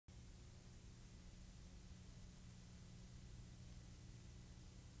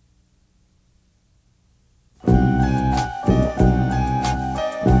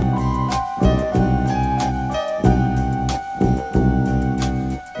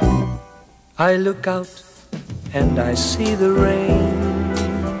I look out and I see the rain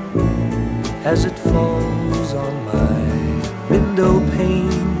as it falls on my window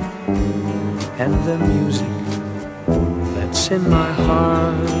pane, and the music that's in my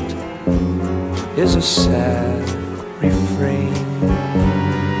heart is a sad refrain.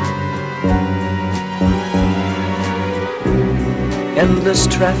 Endless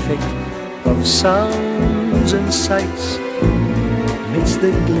traffic of sounds and sights meets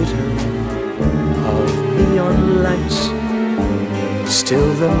the glitter of neon lights. Still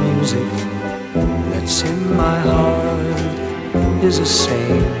the music that's in my heart is the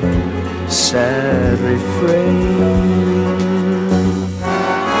same sad refrain.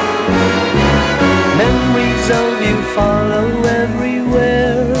 Memories of you follow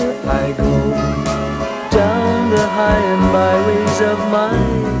everywhere I go, down the high and byways of my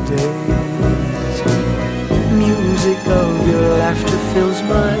days. Music of your laughter fills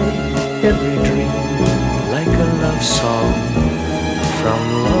my every dream, like a love song from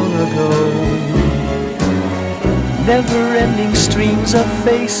long ago. Never-ending streams of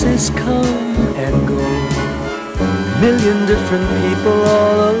faces come and go, million different people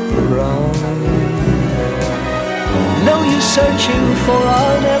all around. No use searching, for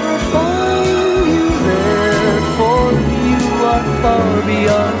I'll never find you there, for you are far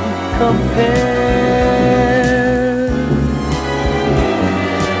beyond compare.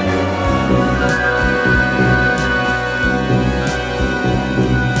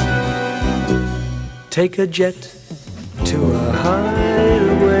 Take a jet to a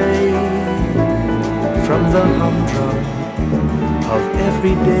hideaway from the humdrum of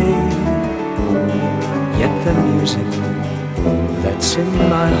every day. Yet the music that's in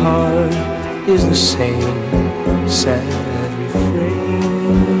my heart is the same sad refrain.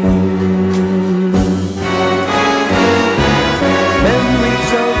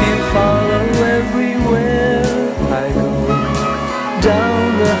 Memories of you follow everywhere I go, down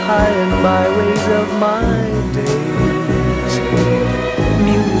the high and byways of my days.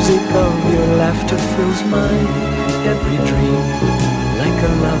 Music of your laughter fills my every dream, like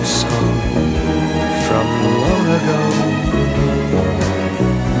a love song from long ago.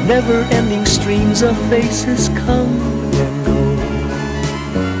 Never-ending streams of faces come and go,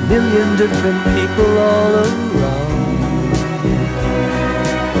 million different people all around.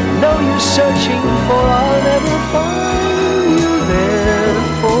 No use searching, for I'll never find you there,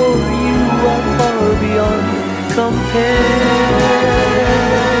 for you are far beyond compare.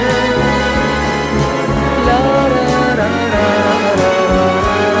 La da da da da.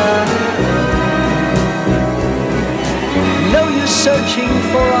 No use searching,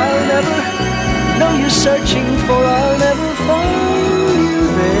 for I'll never. No use searching, for I'll never find you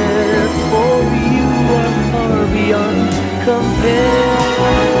there, for you are far beyond compare.